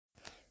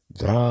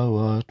Thou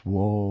art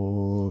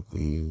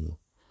worthy,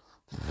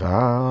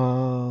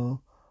 thou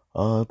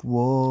art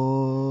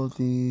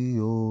worthy,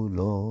 O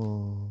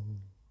Lord,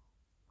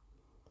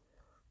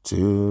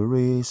 to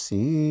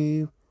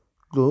receive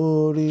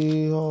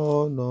glory,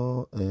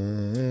 honor,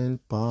 and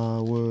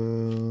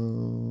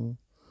power.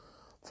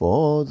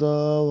 For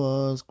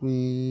thou hast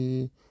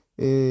created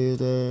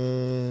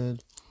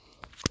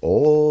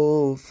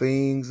all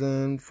things,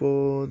 and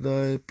for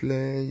thy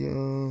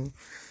pleasure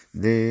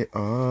they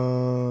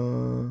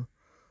are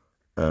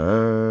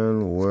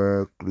and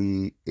were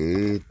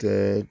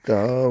created.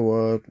 Thou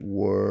art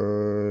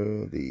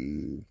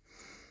worthy,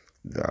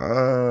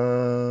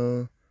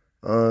 thou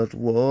art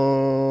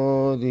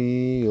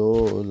worthy, O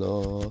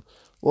Lord,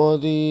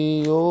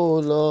 worthy, O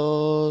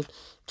Lord,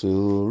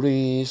 to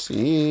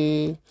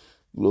receive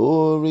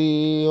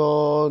glory,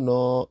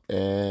 honor,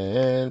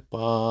 and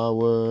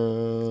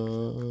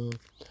power.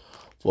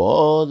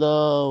 For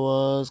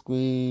thou hast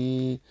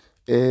created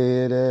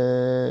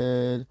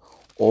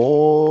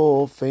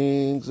all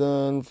things,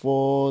 and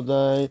for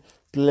thy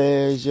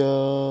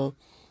pleasure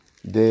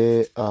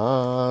they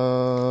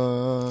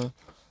are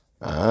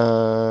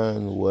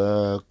and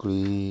were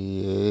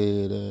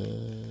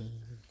created.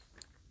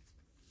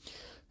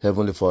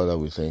 Heavenly Father,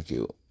 we thank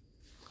you.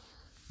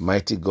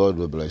 Mighty God,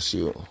 we bless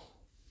you.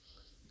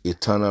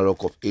 Eternal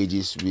Rock of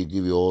Ages, we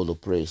give you all the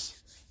praise.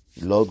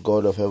 Lord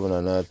God of heaven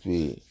and earth,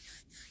 we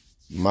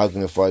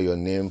magnify your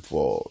name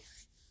for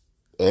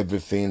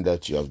everything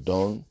that you have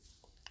done,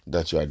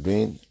 that you are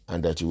doing,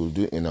 and that you will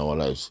do in our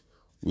lives.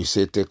 We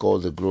say take all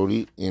the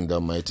glory in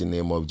the mighty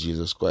name of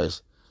Jesus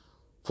Christ.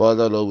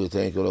 Father, Lord, we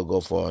thank you, Lord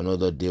God, for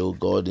another day, O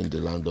God, in the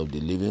land of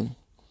the living.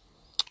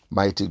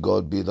 Mighty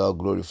God, be thou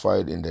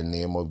glorified in the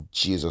name of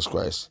Jesus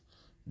Christ.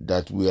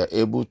 That we are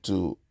able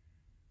to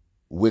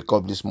wake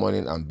up this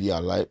morning and be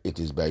alive, it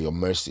is by your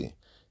mercy.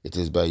 It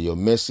is by your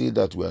mercy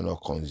that we are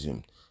not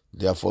consumed.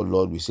 Therefore,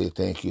 Lord, we say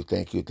thank you,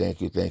 thank you,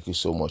 thank you, thank you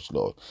so much,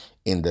 Lord,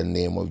 in the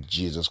name of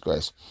Jesus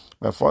Christ.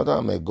 My Father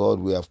and my God,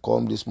 we have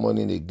come this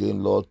morning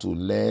again, Lord, to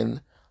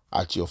learn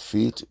at your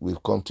feet.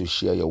 We've come to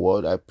share your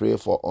word. I pray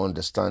for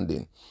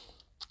understanding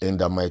in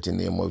the mighty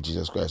name of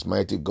Jesus Christ.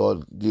 Mighty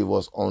God, give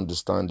us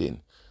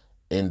understanding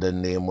in the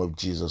name of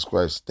Jesus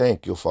Christ.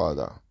 Thank you,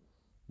 Father.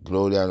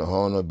 Glory and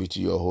honor be to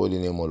your holy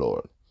name, O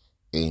Lord.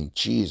 In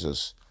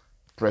Jesus'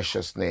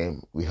 precious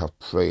name we have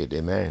prayed.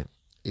 Amen.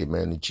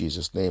 Amen in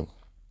Jesus' name.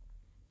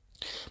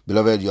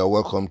 Beloved, you are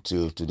welcome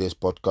to today's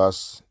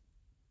podcast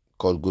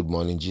called Good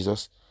Morning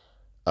Jesus.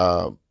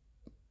 In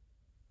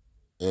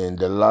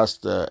the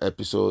last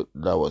episode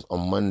that was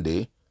on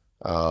Monday,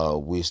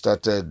 we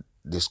started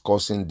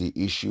discussing the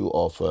issue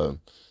of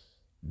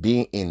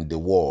being in the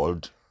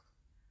world,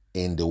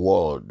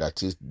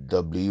 that is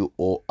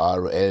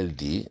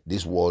WORLD,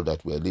 this world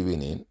that we are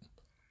living in,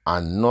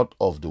 and not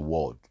of the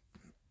world.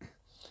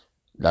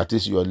 That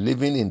is, you are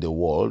living in the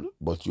world,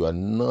 but you are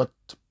not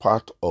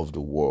part of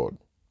the world.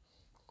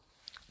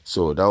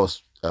 So that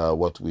was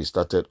what we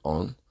started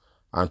on.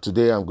 And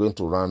today I'm going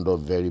to round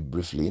up very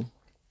briefly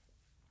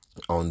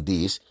on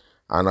this.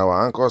 And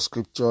our anchor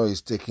scripture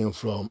is taken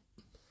from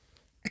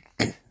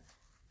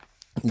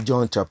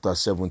John chapter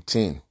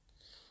 17.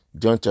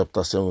 John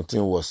chapter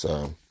 17 was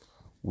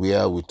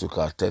where we took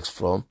our text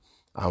from.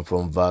 And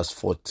from verse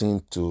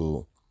 14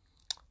 to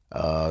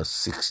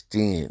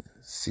 16.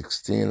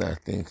 16, I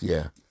think,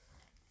 yeah.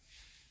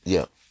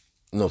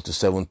 No, to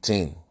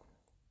 17.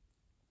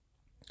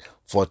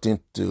 14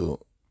 to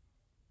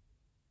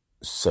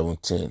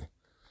 17.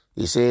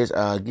 He says,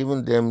 I have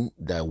given them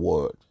thy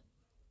word,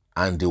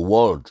 and the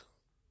world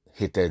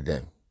hated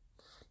them,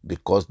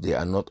 because they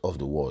are not of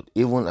the world,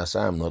 even as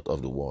I am not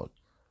of the world.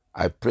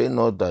 I pray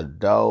not that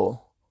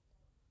thou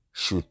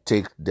should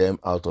take them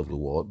out of the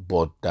world,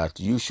 but that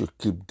you should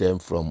keep them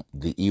from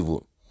the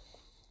evil.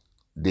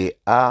 They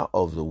are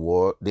of the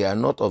world, they are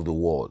not of the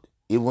world,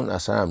 even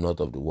as I am not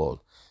of the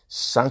world.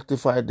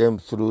 Sanctify them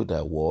through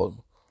thy word,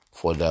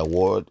 for thy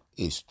word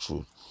is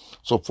truth.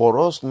 So for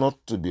us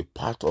not to be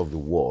part of the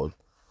world,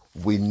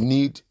 we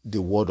need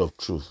the word of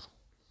truth.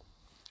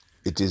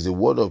 It is the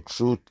word of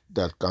truth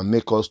that can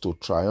make us to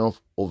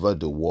triumph over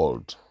the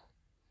world.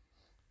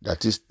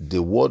 That is,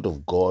 the word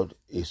of God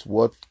is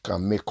what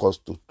can make us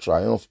to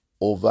triumph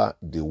over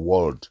the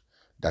world.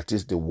 That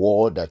is the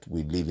world that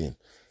we live in.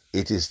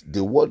 It is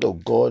the word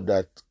of God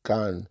that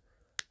can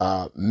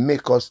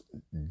make us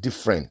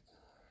different.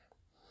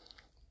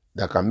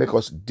 That can make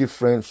us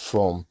different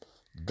from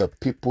the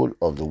people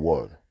of the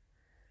world.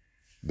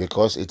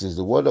 Because it is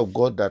the word of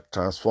God that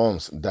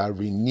transforms, that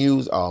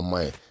renews our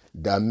mind,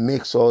 that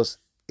makes us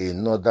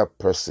another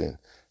person,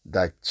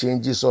 that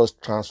changes us,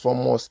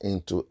 transforms us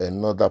into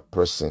another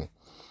person.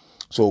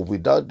 So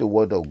without the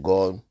word of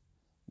God,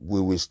 we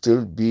will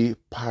still be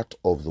part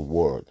of the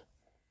world.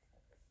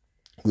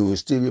 We will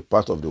still be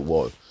part of the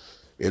world.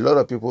 A lot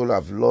of people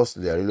have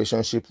lost their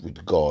relationship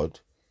with God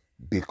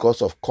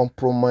because of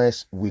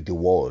compromise with the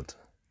world.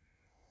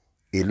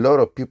 A lot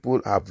of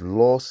people have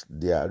lost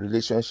their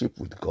relationship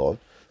with God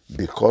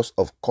because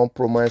of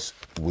compromise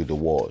with the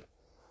world.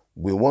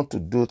 we want to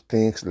do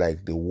things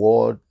like the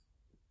world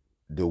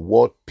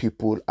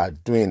people are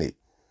doing it.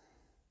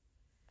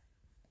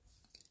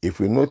 If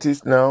we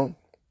notice now,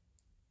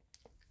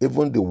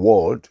 even the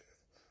world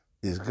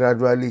is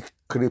gradually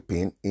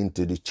creeping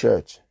into the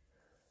church.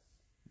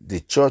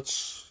 The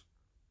church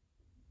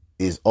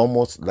is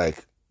almost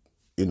like,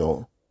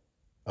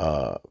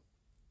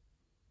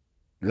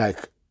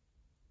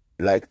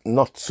 like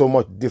not so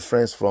much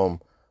difference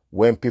from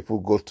when people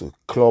go to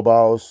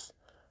clubhouse.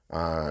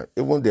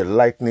 Even the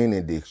lightning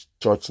in the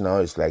church now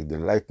is like the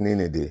lightning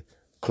in the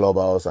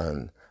clubhouse,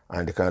 and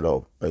the kind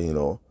of,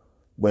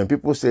 when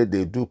people say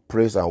they do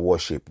praise and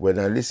worship, when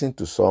I listen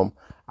to some,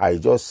 I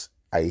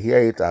hear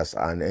it as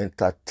an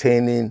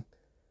entertaining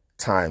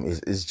time.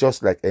 It's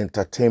just like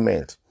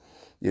entertainment.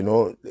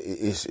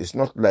 It's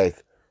not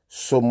like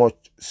so much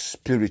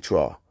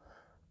spiritual.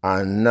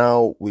 And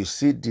now we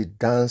see the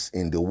dance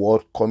in the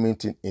world coming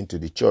into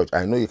the church.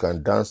 I know you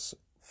can dance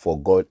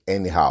for God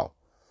anyhow.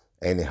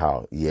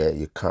 Yeah,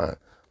 you can.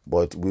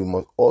 But we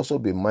must also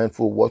be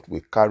mindful what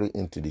we carry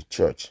into the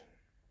church.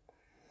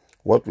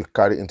 So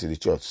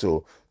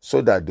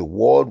that the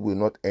world will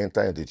not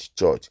enter into the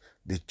church.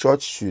 The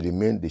church should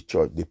remain the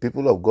church. The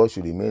people of God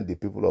should remain the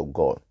people of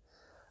God.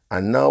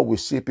 And now we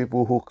see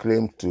people who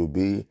claim to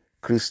be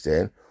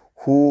Christian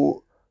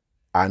who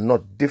are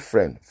not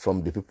different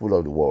from the people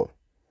of the world.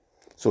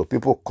 So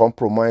people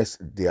compromise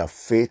their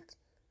faith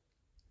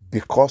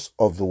because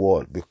of the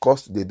world,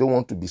 because they don't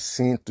want to be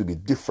seen to be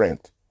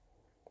different.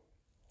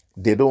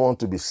 They don't want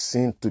to be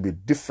seen to be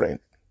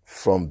different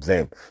from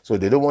them. So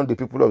they don't want the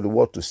people of the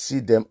world to see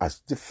them as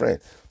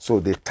different. So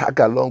they tag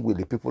along with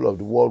the people of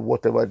the world,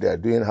 whatever they are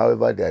doing,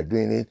 however they are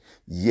doing it.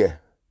 Yeah.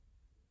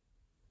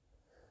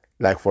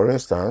 Like, for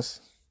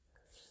instance,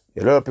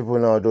 a lot of people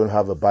now don't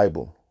have a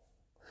Bible.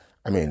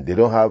 They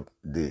don't have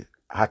the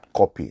hard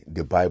copy,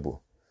 the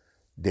Bible.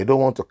 They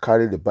don't want to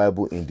carry the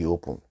Bible in the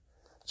open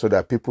so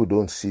that people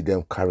don't see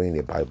them carrying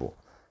a Bible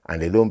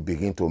and they don't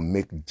begin to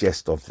make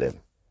jest of them.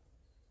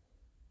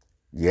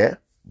 Yeah?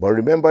 But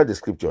remember the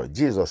scripture.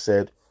 Jesus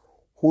said,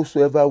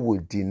 whosoever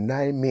will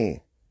deny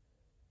me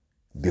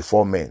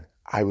before men,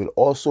 I will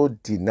also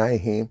deny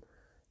him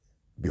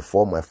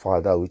before my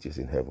Father which is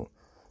in heaven.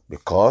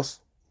 Because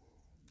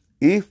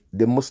if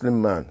the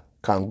Muslim man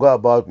can go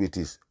about with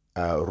his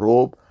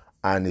robe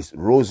and his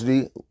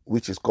rosary,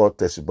 which is called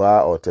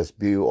tesbah or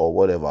tesbih or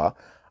whatever,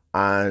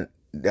 and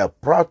they're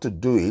proud to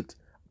do it,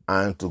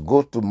 and to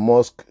go to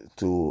mosque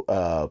to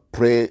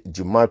pray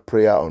Jumat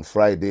prayer on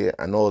Friday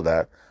and all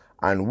that,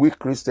 and we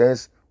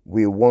Christians,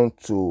 we want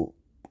to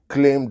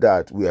claim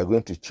that we are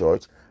going to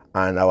church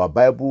and our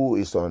Bible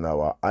is on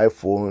our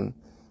iPhone,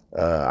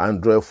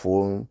 Android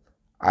phone,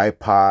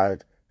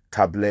 iPad,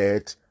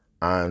 tablet,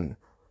 and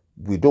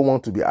we don't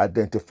want to be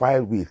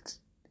identified with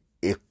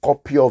a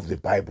copy of the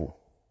Bible.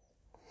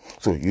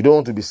 So you don't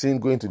want to be seen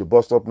going to the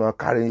bus stop now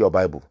carrying your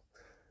Bible.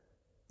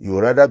 You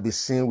would rather be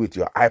seen with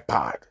your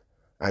iPad,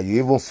 and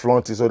you even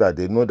flaunt it so that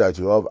they know that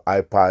you have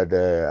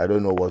iPad, I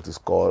don't know what it's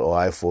called, or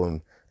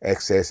iPhone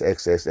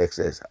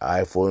XS,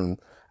 iPhone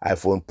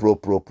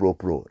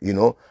Pro,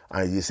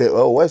 and you say,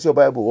 oh, where's your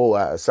Bible?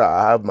 Oh, sir,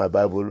 I have my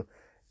Bible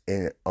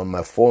on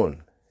my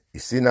phone. You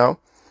see now?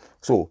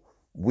 So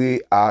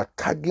we are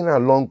tagging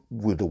along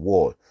with the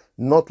world,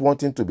 not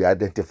wanting to be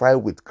identified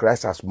with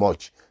Christ as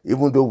much,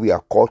 even though we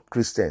are called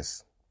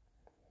Christians.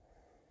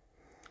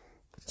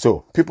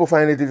 So people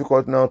find it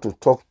difficult now to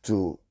talk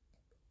to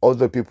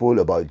other people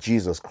about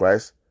Jesus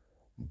Christ,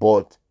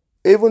 but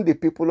even the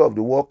people of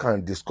the world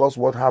can discuss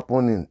what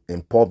happened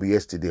in pub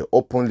yesterday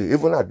openly,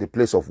 even at the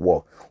place of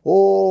work.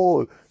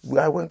 Oh,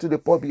 I went to the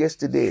pub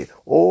yesterday.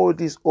 Oh,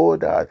 this, oh,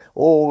 that.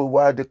 Oh, we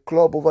were at the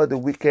club over the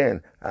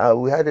weekend.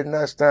 We had a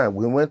nice time.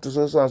 We went to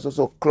so and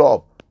so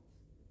club.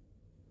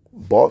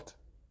 But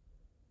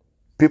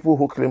people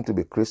who claim to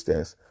be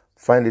Christians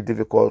find it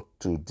difficult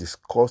to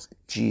discuss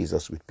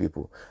Jesus with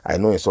people. I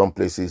know in some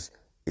places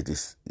it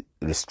is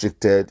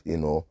restricted,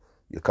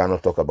 you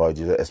cannot talk about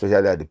Jesus,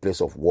 especially at the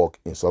place of work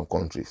in some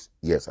countries.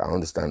 Yes, I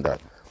understand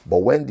that. But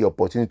when the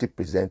opportunity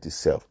presents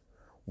itself,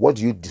 what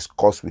do you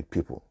discuss with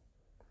people?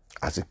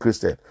 As a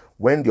Christian,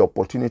 when the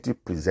opportunity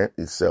presents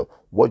itself,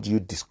 what do you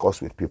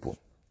discuss with people?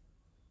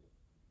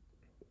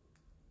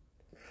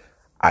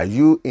 Are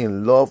you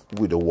in love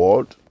with the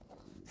world,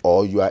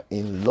 or you are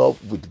in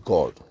love with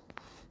God?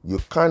 You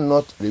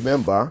cannot be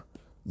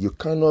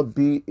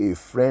a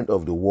friend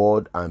of the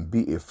world and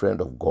be a friend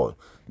of God.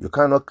 You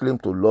cannot claim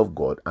to love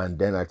God and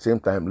then at the same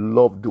time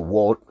love the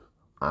world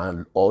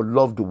or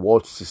love the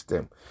world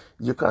system.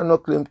 You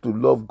cannot claim to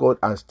love God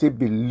and still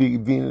be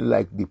living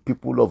like the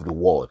people of the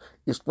world.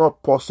 It's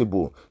not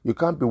possible. You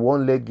can't be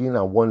one leg in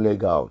and one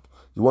leg out.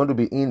 You want to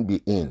be in,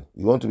 be in.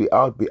 You want to be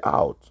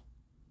out.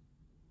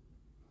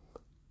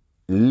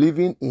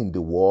 Living in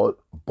the world,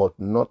 but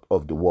not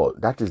of the world.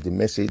 That is the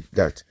message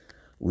that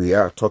we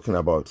are talking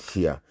about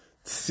here.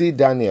 See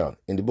Daniel,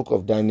 in the book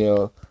of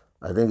Daniel,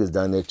 I think it's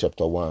Daniel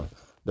chapter 1.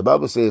 The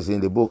Bible says in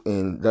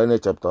Daniel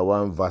chapter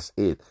 1 verse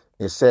 8,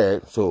 it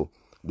said, so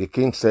the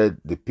king said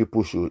the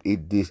people should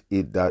eat this,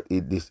 eat that,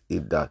 eat this,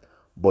 eat that.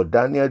 But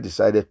Daniel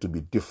decided to be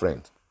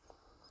different.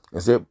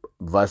 And say,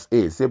 verse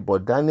 8, say,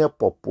 but Daniel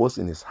purposed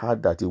in his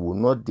heart that he would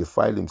not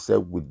defile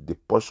himself with the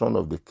portion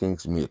of the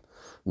king's meat,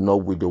 nor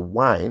with the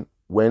wine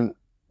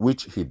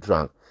which he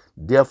drank.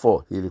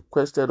 Therefore, he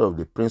requested of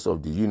the prince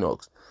of the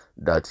eunuchs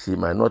that he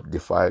might not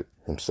defile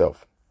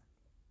himself.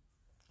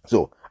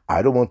 So,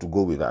 I don't want to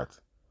go with that.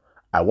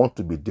 I want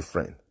to be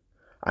different.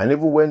 And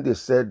even when they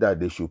said that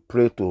they should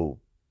pray to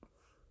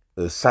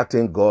a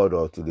certain God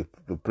or to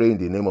pray in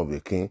the name of the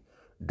king,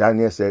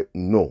 Daniel said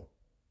no.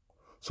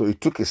 So he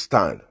took a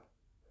stand.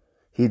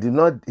 He did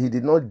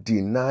not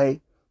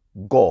deny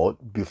God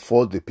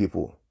before the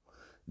people.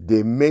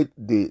 They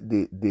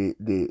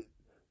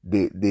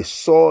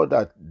saw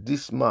that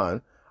this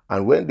man,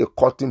 and when they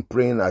caught him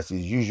praying as he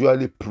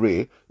usually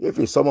pray, if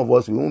it's some of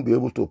us, we won't be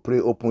able to pray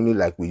openly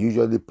like we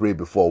usually pray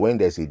before when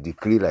there's a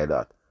decree like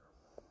that.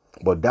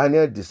 But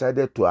Daniel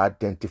decided to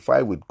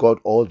identify with God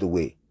all the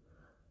way.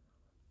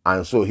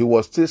 And so he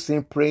was still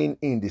seen praying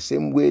in the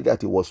same way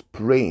that he was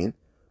praying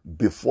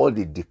before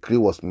the decree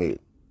was made.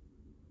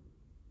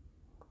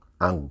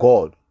 And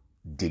God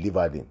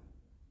delivered him.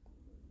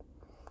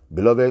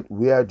 Beloved,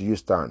 where do you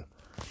stand?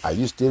 Are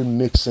you still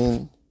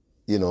mixing,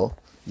 your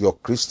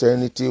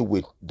Christianity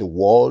with the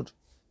world?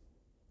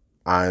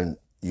 And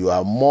you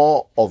are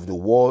more of the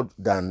world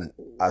than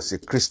as a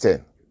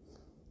Christian.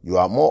 You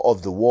are more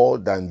of the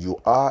world than you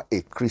are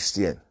a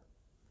Christian.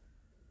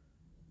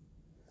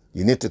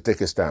 You need to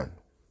take a stand.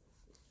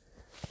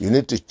 You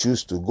need to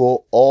choose to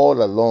go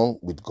all along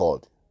with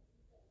God.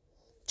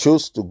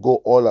 Choose to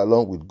go all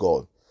along with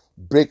God.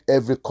 Break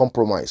every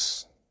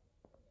compromise.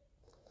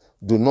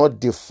 Do not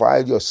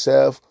defile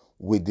yourself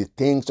with the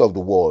things of the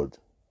world.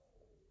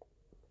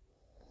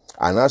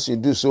 And as you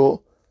do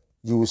so,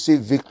 you will see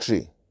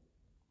victory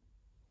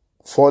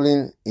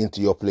falling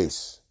into your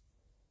place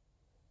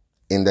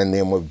in the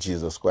name of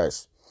Jesus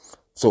Christ.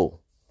 So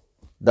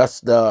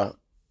that's the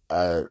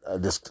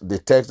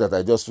text that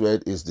I just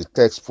read is the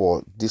text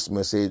for this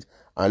message.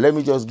 And let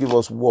me just give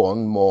us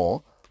one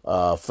more.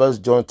 1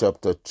 John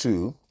chapter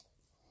 2,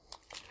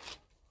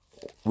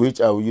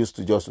 which I will use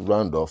to just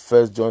round off.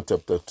 1 John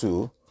chapter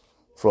 2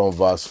 from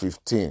verse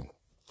 15.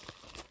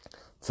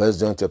 1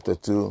 John chapter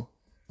 2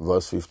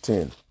 verse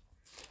 15.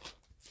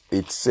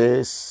 It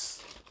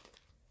says,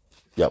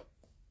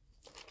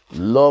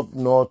 love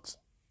not,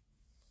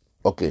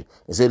 it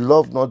says,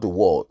 love not the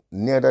world,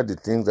 neither the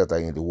things that are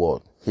in the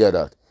world. Hear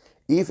that.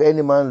 If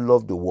any man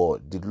love the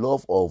world, the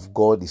love of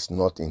God is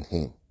not in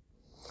him.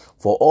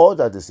 For all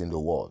that is in the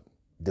world,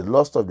 the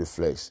lust of the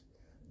flesh,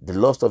 the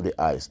lust of the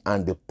eyes,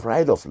 and the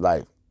pride of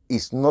life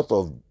is not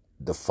of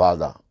the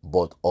Father,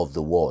 but of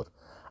the world.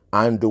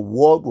 And the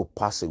world will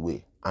pass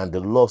away, and the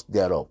lust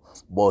thereof.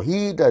 But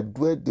he that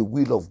doeth the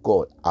will of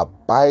God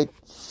abide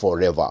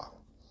forever.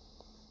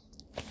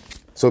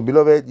 So,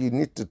 beloved, you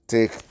need to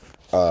take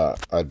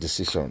a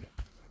decision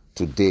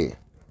today.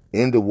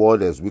 In the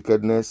world, there's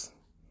wickedness.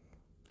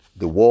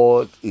 The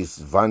world is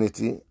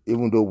vanity,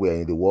 even though we are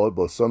in the world,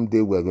 but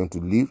someday we are going to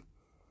leave.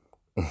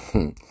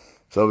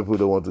 Some people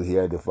don't want to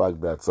hear the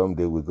fact that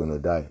someday we're going to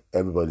die.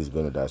 Everybody's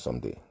going to die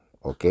someday,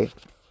 okay?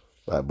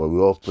 But we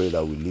all pray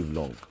that we live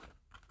long.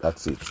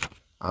 That's it.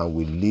 And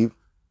we live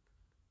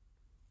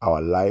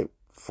our life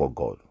for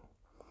God.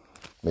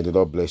 May the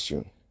Lord bless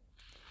you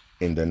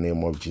in the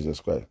name of Jesus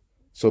Christ.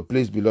 So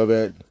please,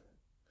 beloved,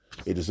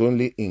 it is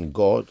only in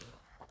God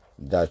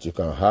that you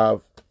can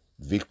have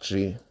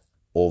victory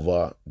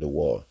over the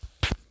world.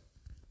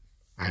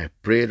 I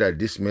pray that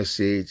this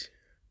message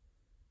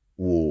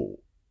will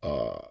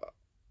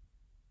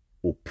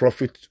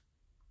profit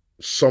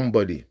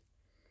somebody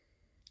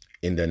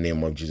in the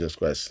name of Jesus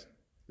Christ.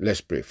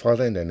 Let's pray.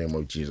 Father, in the name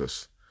of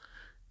Jesus,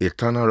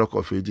 eternal rock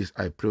of ages,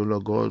 I pray,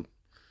 Lord God,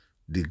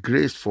 the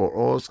grace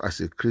for us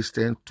as a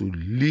Christian to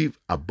live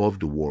above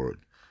the world,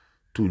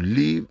 to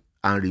live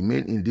and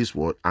remain in this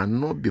world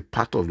and not be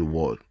part of the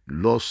world.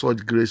 Lord,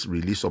 such grace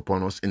release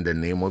upon us in the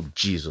name of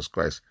Jesus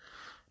Christ.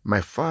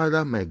 My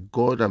Father, my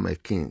God, and my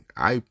King,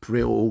 I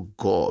pray, oh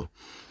God,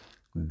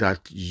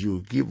 that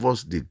you give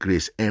us the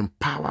grace,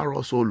 empower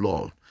us, oh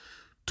Lord,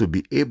 to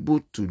be able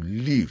to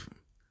live,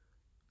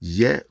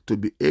 to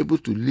be able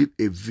to live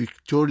a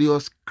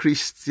victorious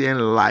Christian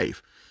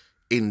life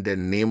in the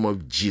name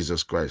of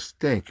Jesus Christ.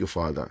 Thank you,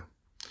 Father.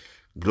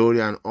 Glory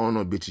and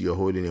honor be to your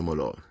holy name, O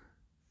Lord.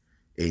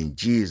 In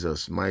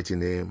Jesus' mighty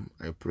name,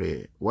 I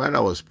pray. While I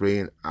was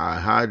praying, I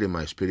heard in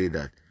my spirit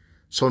that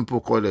some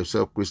people call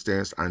themselves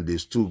Christians and they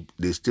still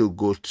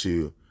go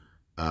to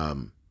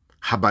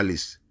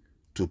herbalists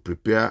to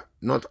prepare,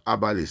 not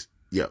herbalists,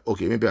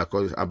 maybe I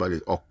call it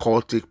herbalists,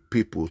 occultic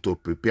people to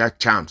prepare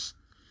charms.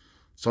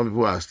 Some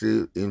people are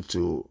still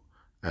into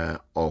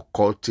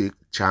occultic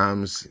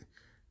charms,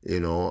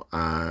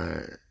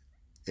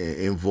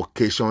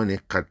 invocation,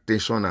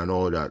 incantation, and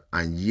all that,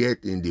 and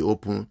yet in the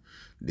open,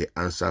 they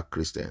answer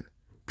Christian.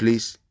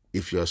 Please,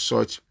 if you're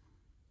such,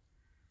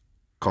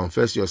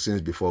 confess your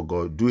sins before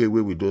God. Do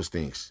away with those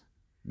things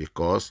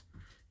because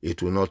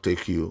it will not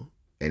take you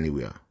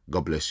anywhere.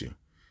 God bless you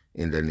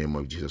in the name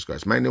of Jesus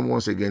Christ. My name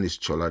once again is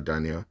Chola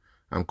Daniel.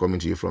 I'm coming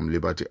to you from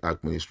Liberty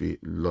Ark Ministry,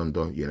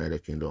 London,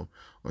 United Kingdom.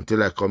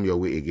 Until I come your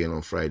way again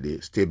on Friday,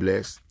 stay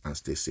blessed and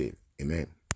stay safe. Amen.